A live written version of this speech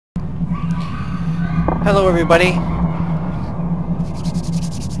Hello everybody.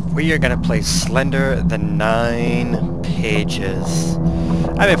 We are gonna play Slender the 9 Pages.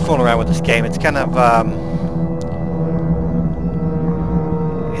 I've been fooling around with this game. It's kind of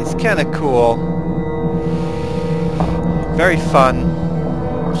cool. Very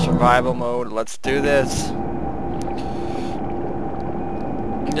fun. Survival mode. Let's do this.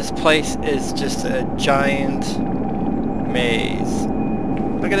 This place is just a giant maze.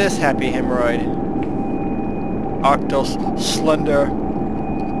 Look at this happy hemorrhoid. Octos Slender.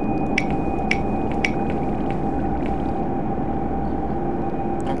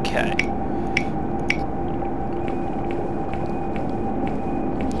 Okay.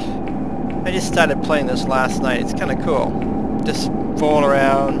 I just started playing this last night. It's kind of cool. Just fooling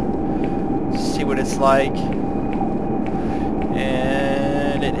around, see what it's like.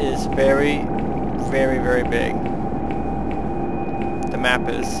 And it is very, very, very big. The map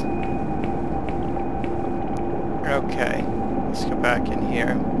is. Okay, let's go back in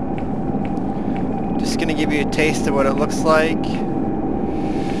here. Just gonna give you a taste of what it looks like.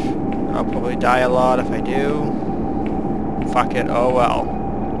 I'll probably die a lot if I do. Fuck it, oh well.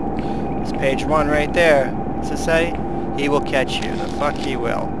 It's page 1 right there. What's it say? He will catch you. The fuck he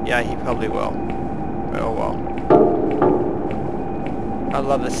will. Yeah, he probably will. But oh well. I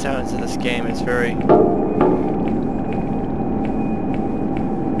love the sounds of this game. It's very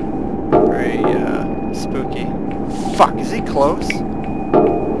spooky. Fuck, is he close?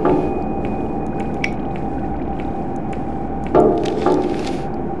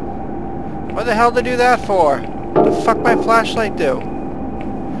 What the hell did I do that for? What the fuck my flashlight do?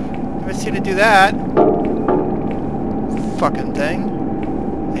 Never seen it do that. Fucking thing.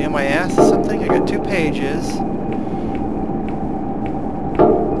 Are they on my ass or something? I got 2 pages.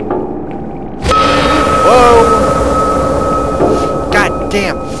 Whoa! God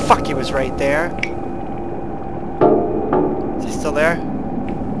damn, fuck, he was right there. Is he still there?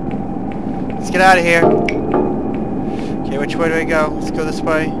 Let's get out of here. Okay, which way do I go? Let's go this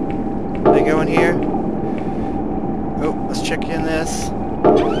way. Do I go in here? Oh, let's check in this.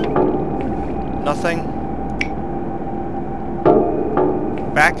 Nothing.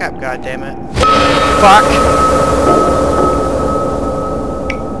 Back up, goddammit. Fuck!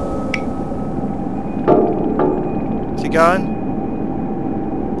 Is he gone?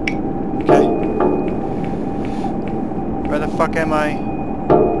 Okay. Where the fuck am I?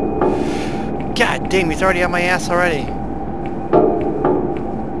 God damn, he's already on my ass already.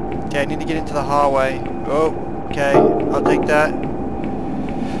 Okay, I need to get into the hallway. Oh, okay, I'll take that.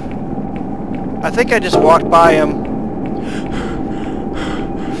 I think I just walked by him.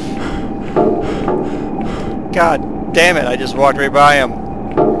 God damn it, I just walked right by him.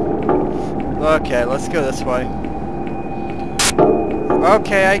 Okay, let's go this way.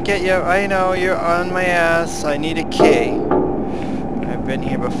 Okay, I get you. I know, you're on my ass. I need a key. I've been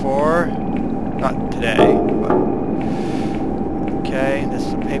here before. Not today, but... Okay, there's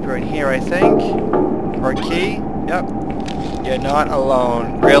some paper in here, I think. Or a key. Yep. You're not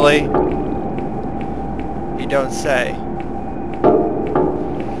alone. Really? You don't say.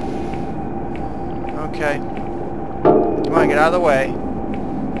 Okay. Come on, get out of the way.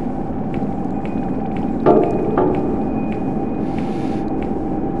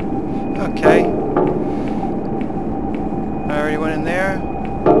 Okay. I already went in there.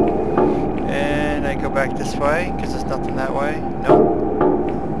 And I go back this way, because there's nothing that way. Nope.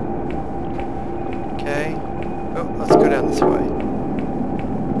 Okay. Oh, let's go down this way.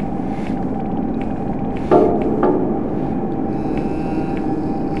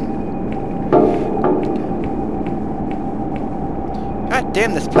 God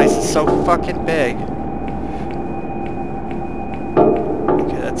damn, this place is so fucking big.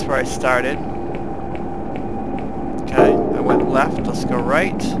 Okay, that's where I started. Okay, I went left, let's go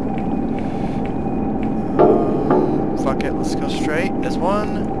right. Fuck it, let's go straight. There's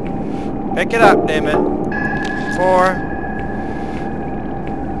 1. Pick it up, damn it. 4.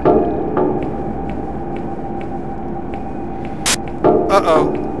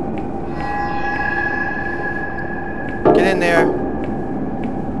 Uh-oh. Get in there.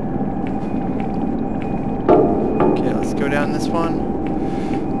 Okay, let's go down this one.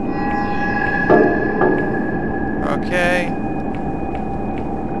 Okay.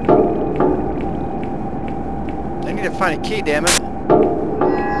 I need to find a key, damn it.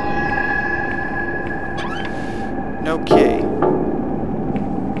 No key.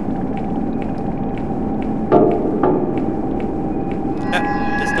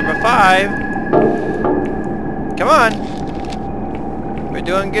 It's number 5. Come on. We're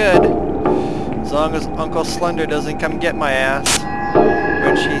doing good. As long as Uncle Slender doesn't come get my ass.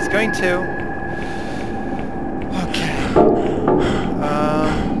 Which he's going to.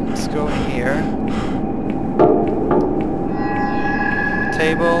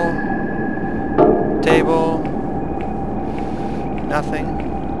 nothing.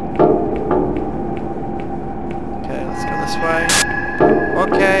 Okay, let's go this way.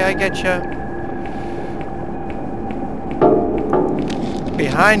 Okay, I get you.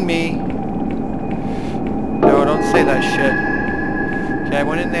 Behind me. No, don't say that shit. Okay, I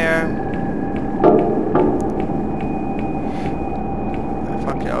went in there.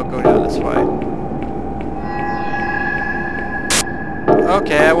 Fuck it, I'll go down this way.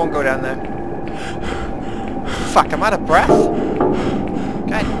 Okay, I won't go down there. Fuck, I'm out of breath?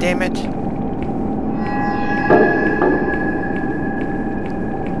 God damn it.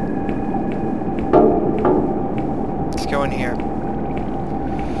 Let's go in here.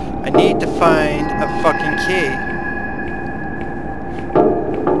 I need to find a fucking key.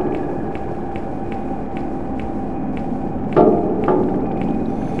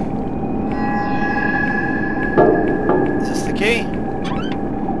 Is this the key?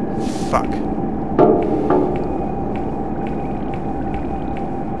 Fuck.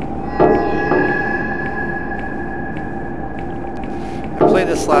 I played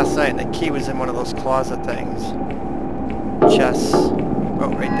this last night and the key was in one of those closet things. Chests. Oh,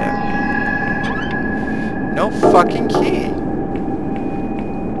 right there. No fucking key.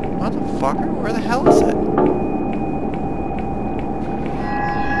 Motherfucker, where the hell is it?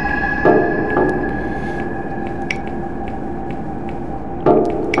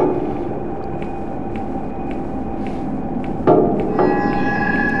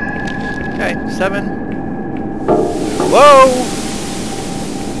 Okay, 7. Whoa!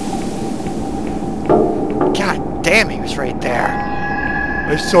 God damn, he was right there.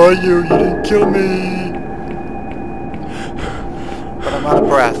 I saw you, you didn't kill me. But I'm out of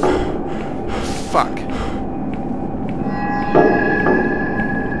breath. Fuck.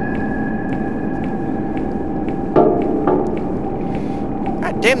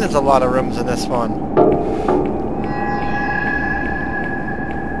 God damn, there's a lot of rooms in this one.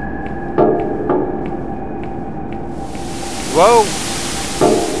 Whoa!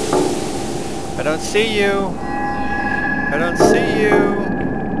 I don't see you. I don't see you.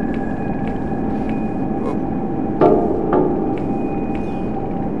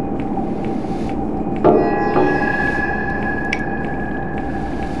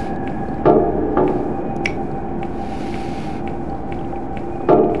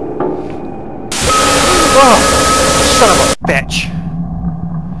 Oh, son of a bitch.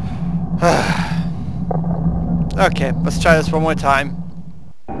 Okay, let's try this one more time.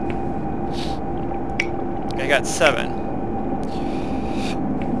 I got 7.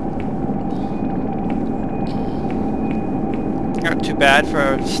 Not too bad for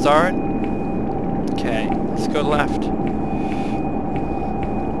a start. Okay, let's go left.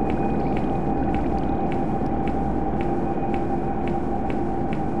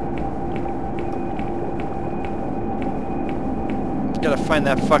 Gotta find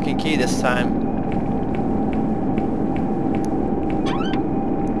that fucking key this time.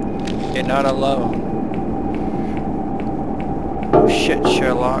 You're not alone. Oh shit,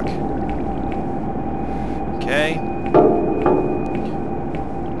 Sherlock. Okay.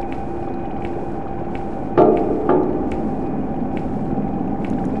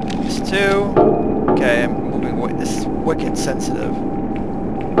 There's 2. Okay, I'm moving away. This is wicked sensitive.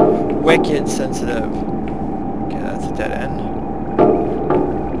 Wicked sensitive. Okay, that's a dead end.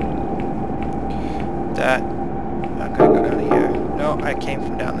 That. I'm gonna go down here. No, I came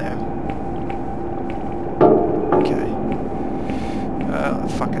from down there. Okay.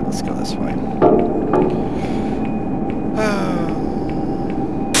 Fuck it, let's go this way.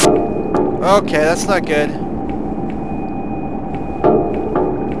 Okay, that's not good.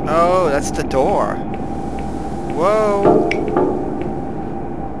 Oh, that's the door. Whoa.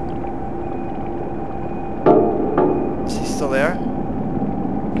 Is he still there?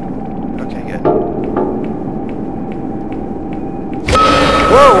 Okay, good.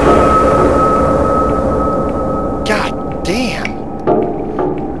 Whoa! God damn!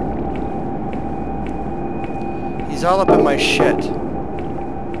 He's all up in my shit.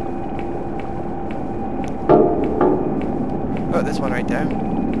 Oh, there's one right there.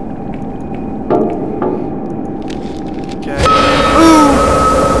 Okay. Ooh!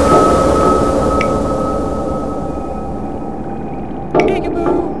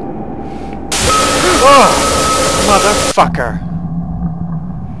 Peekaboo! Oh! Motherfucker!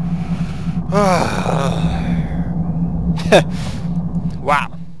 Wow.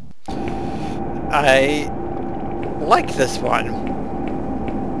 I like this one.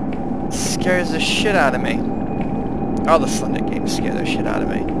 Scares the shit out of me. All the Slender games scare the shit out of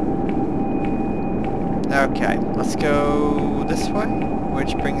me. Okay, let's go this way,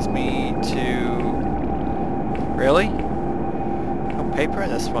 which brings me to... Really? paper in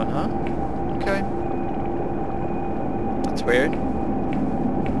this one, huh? Okay. That's weird.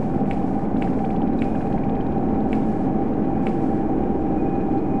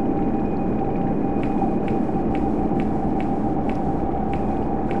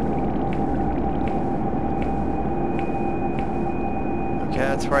 Okay,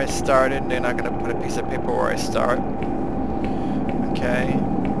 that's where I started. They're not going to put a piece of paper where I start. Okay.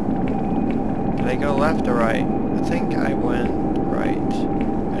 Did I go left or right? I think I went right.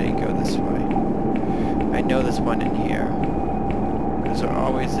 I didn't go this way. I know there's one in here. Because there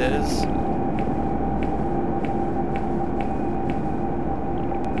always is.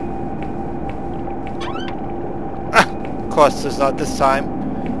 Ah! Of course there's not this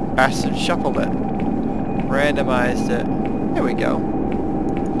time. Bastard shuffled it. Randomized it. There we go.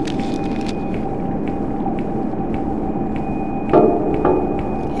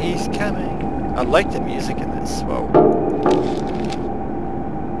 He's coming. I like the music in this. Whoa.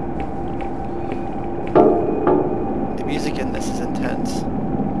 The music in this is intense.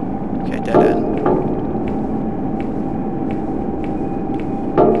 Okay, dead end.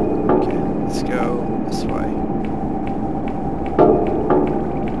 Okay, let's go this way.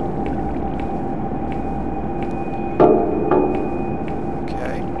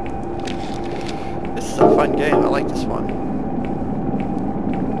 Okay. This is a fun game. I like this one.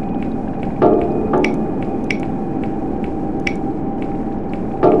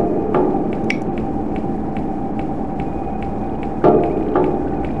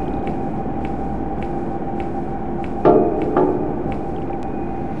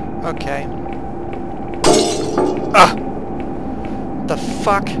 Okay. Ah! The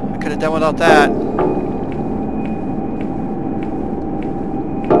fuck? I could have done without that.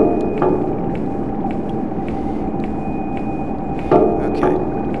 Okay.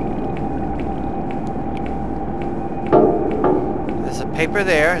 There's a paper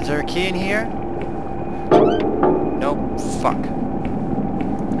there. Is there a key in here? Nope. Fuck.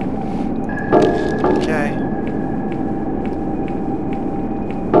 Okay.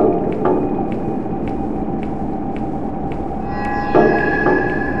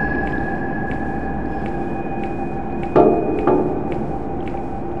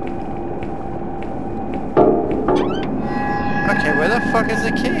 Okay, where the fuck is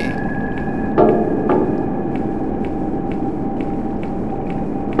the key?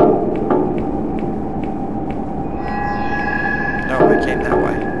 No, I came that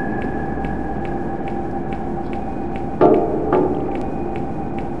way.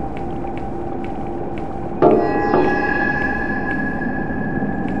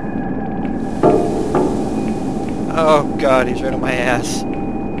 Oh god, he's right on my ass.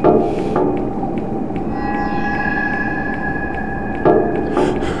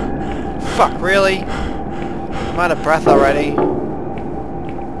 Fuck, really? I'm out of breath already.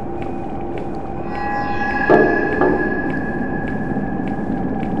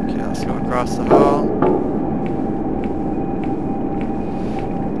 Okay, let's go across the hall.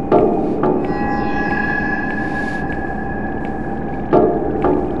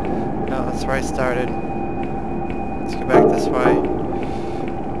 No, that's where I started. Let's go back this way.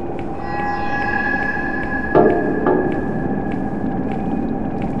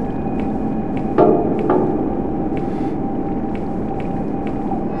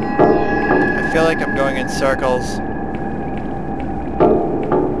 I feel like I'm going in circles.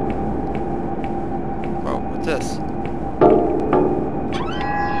 Whoa, what's this?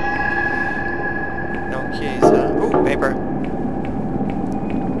 No keys, huh? Ooh, paper.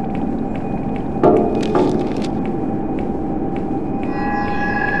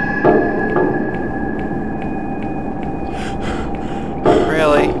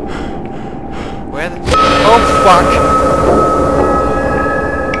 Really? Where the... Oh, fuck!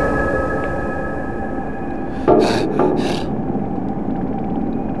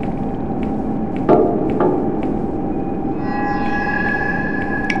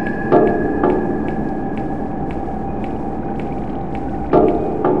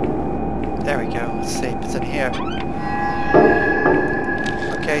 There we go. Let's see if it's in here.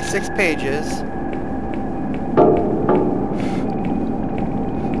 Okay, 6 pages.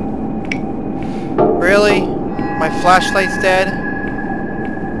 Really? My flashlight's dead?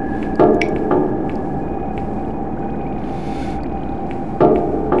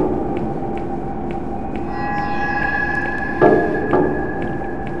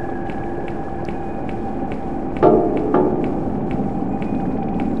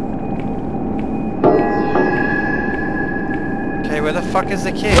 Okay, where the fuck is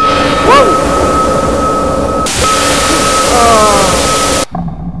the kid? Whoa! Oh.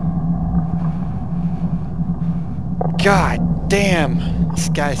 God Damn! This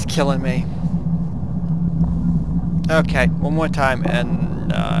guy's killing me. Okay, one more time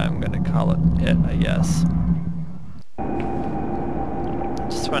and I'm gonna call it, I guess.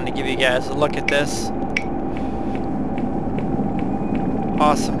 Just wanted to give you guys a look at this.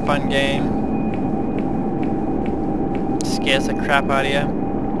 Awesome fun game. Scares the crap out of you.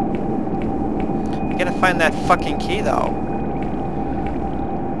 I gotta find that fucking key though.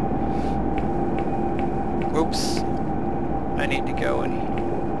 Oops. I need to go in.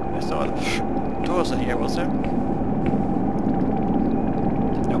 There's no other doors in here, was there?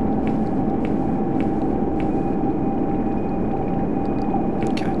 Nope.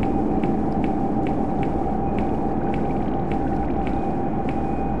 Okay.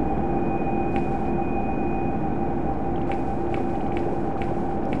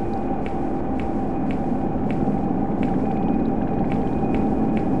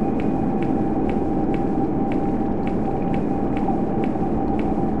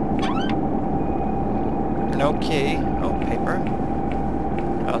 No key. Oh, paper.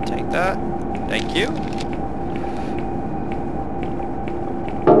 I'll take that. Thank you.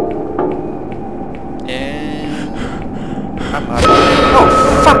 And I'm out of here. Oh,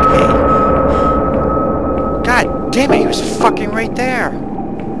 fuck me! God damn it, he was fucking right there.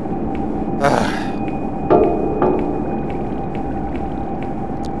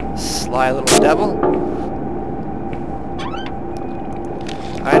 Sly little devil.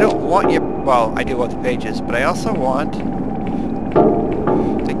 I don't want your... Well, I do want the pages, but I also want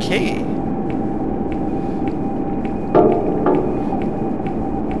the key.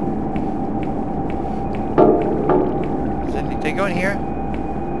 Is anything going here?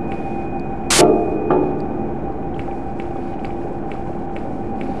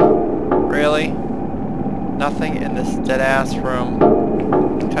 Really? Nothing in this dead-ass room.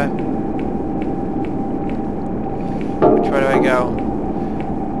 Okay. Which way do I go?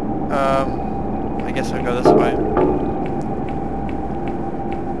 I guess I'll go this way.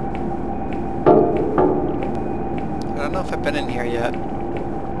 I don't know if I've been in here yet.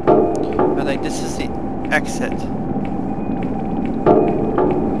 I think this is the exit.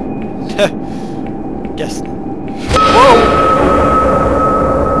 Guess. Whoa!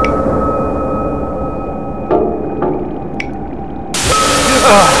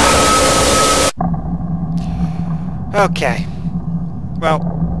 Okay. Well,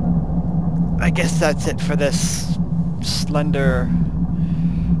 I guess that's it for this Slender,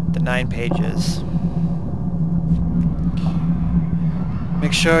 the 9 pages.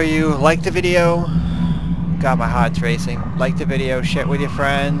 Make sure you like the video. God, my heart's racing. Like the video, share it with your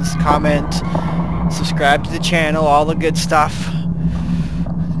friends, comment, subscribe to the channel, all the good stuff.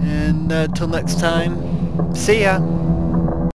 And till next time, see ya!